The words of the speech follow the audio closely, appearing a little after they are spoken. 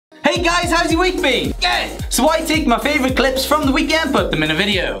Hey guys, how's your week been? Good! So I take my favorite clips from the weekend, put them in a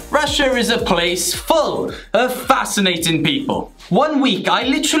video. Russia is a place full of fascinating people. One week, I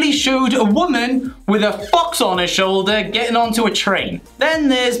literally showed a woman with a fox on her shoulder getting onto a train. Then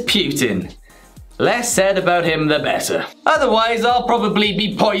there's Putin. Less said about him, the better. Otherwise, I'll probably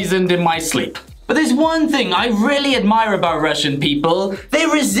be poisoned in my sleep. But there's one thing I really admire about Russian people, their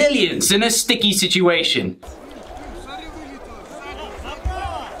resilience in a sticky situation.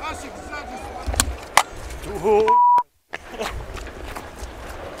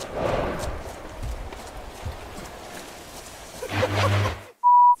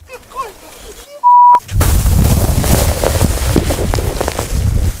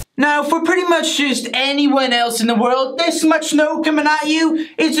 Now, for pretty much just anyone else in the world, this much snow coming at you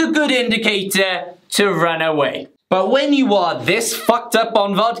is a good indicator to run away. But when you are this fucked up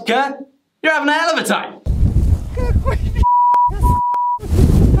on vodka, you're having a hell of a time.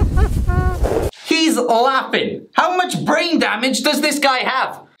 He's laughing. How much brain damage does this guy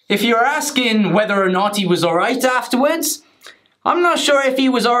have? If you're asking whether or not he was alright afterwards, I'm not sure if he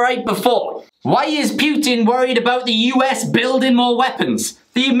was alright before. Why is Putin worried about the US building more weapons?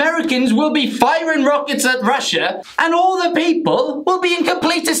 The Americans will be firing rockets at Russia and all the people will be in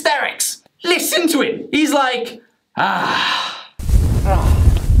complete hysterics. Listen to him. He's like,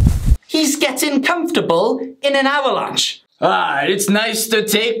 He's getting comfortable in an avalanche. It's nice to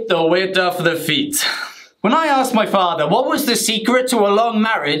take the weight off the feet. When I asked my father what was the secret to a long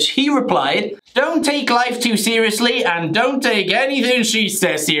marriage, he replied, don't take life too seriously and don't take anything she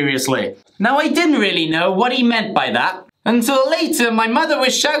says seriously. Now I didn't really know what he meant by that. Until later, my mother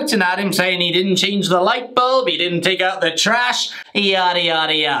was shouting at him saying he didn't change the light bulb, he didn't take out the trash, yada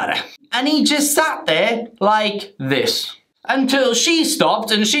yada yada. And he just sat there like this. Until she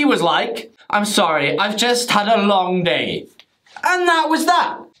stopped and she was like, I'm sorry, I've just had a long day. And that was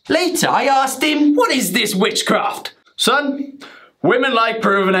that. Later, I asked him, what is this witchcraft? Son, women like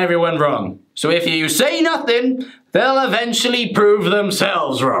proving everyone wrong. So if you say nothing, they'll eventually prove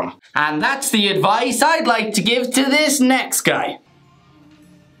themselves wrong. And that's the advice I'd like to give to this next guy.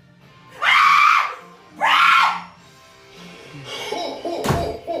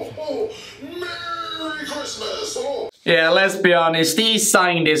 Merry Christmas! Yeah, let's be honest, he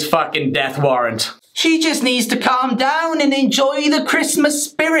signed his fucking death warrant. She just needs to calm down and enjoy the Christmas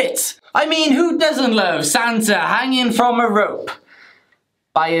spirit. I mean, who doesn't love Santa hanging from a rope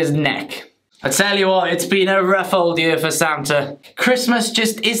by his neck? I tell you what, it's been a rough old year for Santa. Christmas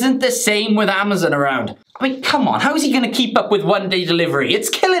just isn't the same with Amazon around. I mean, come on, how is he going to keep up with one-day delivery? It's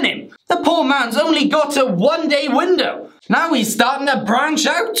killing him. The poor man's only got a one-day window. Now he's starting to branch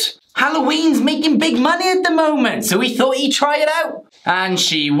out. Halloween's making big money at the moment, so he thought he'd try it out. And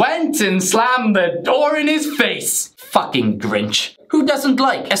she went and slammed the door in his face. Fucking Grinch. Who doesn't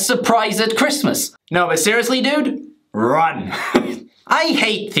like a surprise at Christmas? No, but seriously, dude, run. I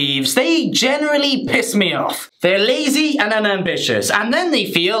hate thieves. They generally piss me off. They're lazy and unambitious, and then they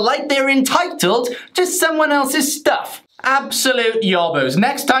feel like they're entitled to someone else's stuff. Absolute yobbos.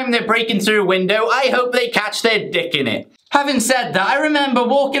 Next time they're breaking through a window, I hope they catch their dick in it. Having said that, I remember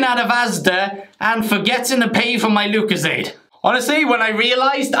walking out of Asda and forgetting to pay for my Lucozade. Honestly, when I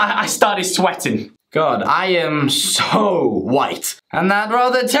realized, I started sweating. God, I am so white. And that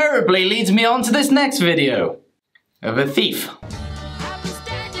rather terribly leads me on to this next video of a thief.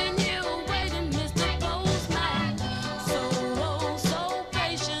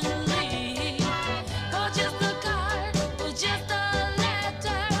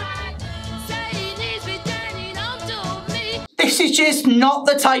 This is just not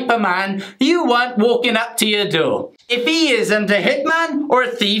the type of man you want walking up to your door. If he isn't a hitman or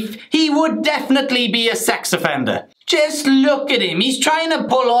a thief, he would definitely be a sex offender. Just look at him, he's trying to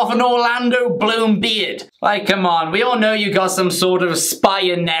pull off an Orlando Bloom beard. Like, come on, we all know you got some sort of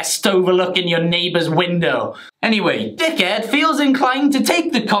spire nest overlooking your neighbor's window. Anyway, dickhead feels inclined to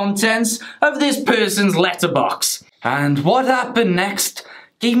take the contents of this person's letterbox. And what happened next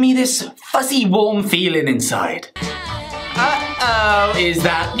gave me this fuzzy warm feeling inside. Uh-oh, is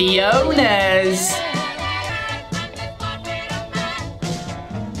that the owners?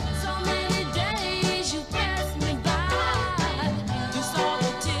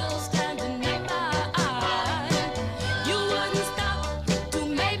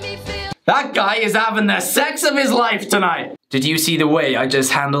 That guy is having the sex of his life tonight. Did you see the way I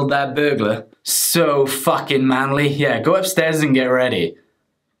just handled that burglar? So fucking manly. Yeah, go upstairs and get ready.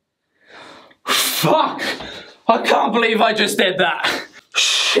 Fuck! I can't believe I just did that.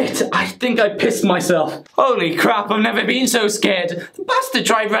 Shit, I think I pissed myself. Holy crap, I've never been so scared. The bastard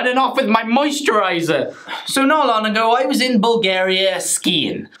tried running off with my moisturizer. So not long ago, I was in Bulgaria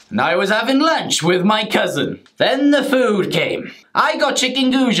skiing. And I was having lunch with my cousin. Then the food came. I got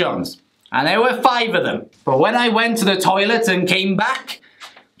chicken goujons. And there were 5 of them. But when I went to the toilet and came back,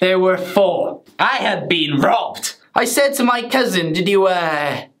 there were 4. I had been robbed. I said to my cousin, did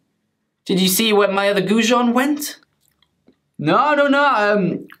you see where my other goujon went? No,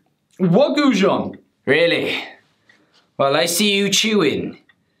 what goujon? Really? Well, I see you chewing.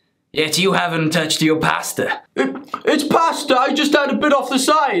 Yet you haven't touched your pasta. It's pasta, I just had a bit off the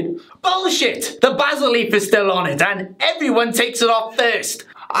side. Bullshit! The basil leaf is still on it and everyone takes it off first.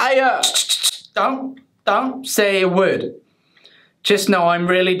 Don't say a word. Just know I'm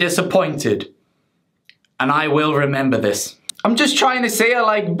really disappointed. And I will remember this. I'm just trying to say I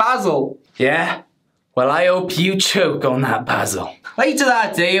like basil. Yeah? Well, I hope you choke on that basil. Later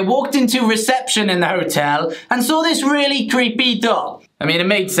that day, I walked into reception in the hotel and saw this really creepy doll. I mean, it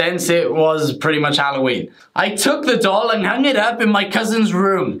made sense, it was pretty much Halloween. I took the doll and hung it up in my cousin's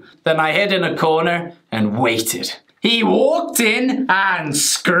room. Then I hid in a corner and waited. He walked in and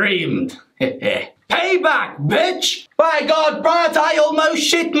screamed. Payback, bitch! By God, Bart, I almost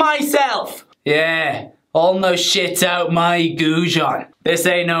shit myself. Yeah, almost shit out my goujon. This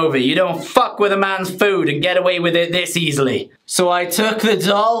ain't over. You don't fuck with a man's food and get away with it this easily. So I took the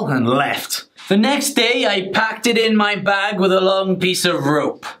doll and left. The next day, I packed it in my bag with a long piece of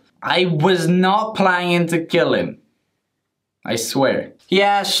rope. I was not planning to kill him. I swear. He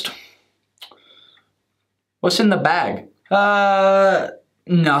asked, what's in the bag?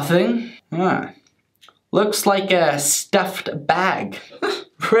 Nothing. Looks like a stuffed bag.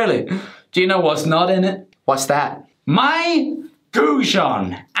 Really? Do you know what's not in it? What's that? My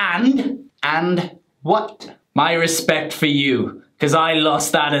goujon. And what? My respect for you, because I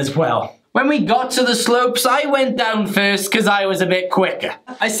lost that as well. When we got to the slopes, I went down first because I was a bit quicker.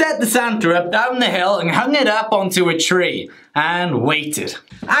 I set the Santa up down the hill and hung it up onto a tree and waited.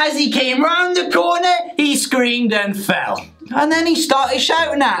 As he came round the corner, he screamed and fell. And then he started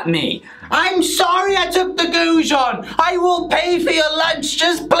shouting at me. I'm sorry I took the goujon. I will pay for your lunch.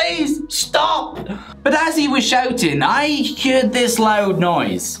 Just please stop. But as he was shouting, I heard this loud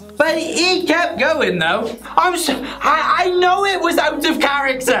noise. But he kept going though. I know it was out of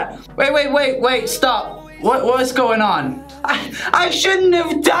character. Wait, stop. What's going on? I shouldn't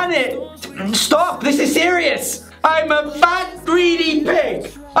have done it. Stop, this is serious. I'm a fat, greedy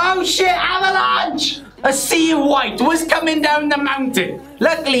pig. Oh shit, Avalanche! A sea of white was coming down the mountain.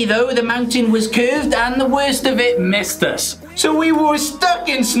 Luckily though, the mountain was curved and the worst of it missed us. So we were stuck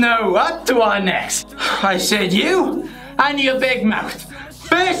in snow up to our necks. I said, you and your big mouth.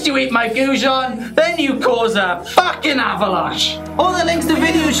 First you eat my goujon, then you cause a fucking avalanche. All the links to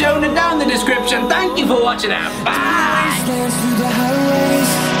videos shown are down in the description. Thank you for watching out. Bye!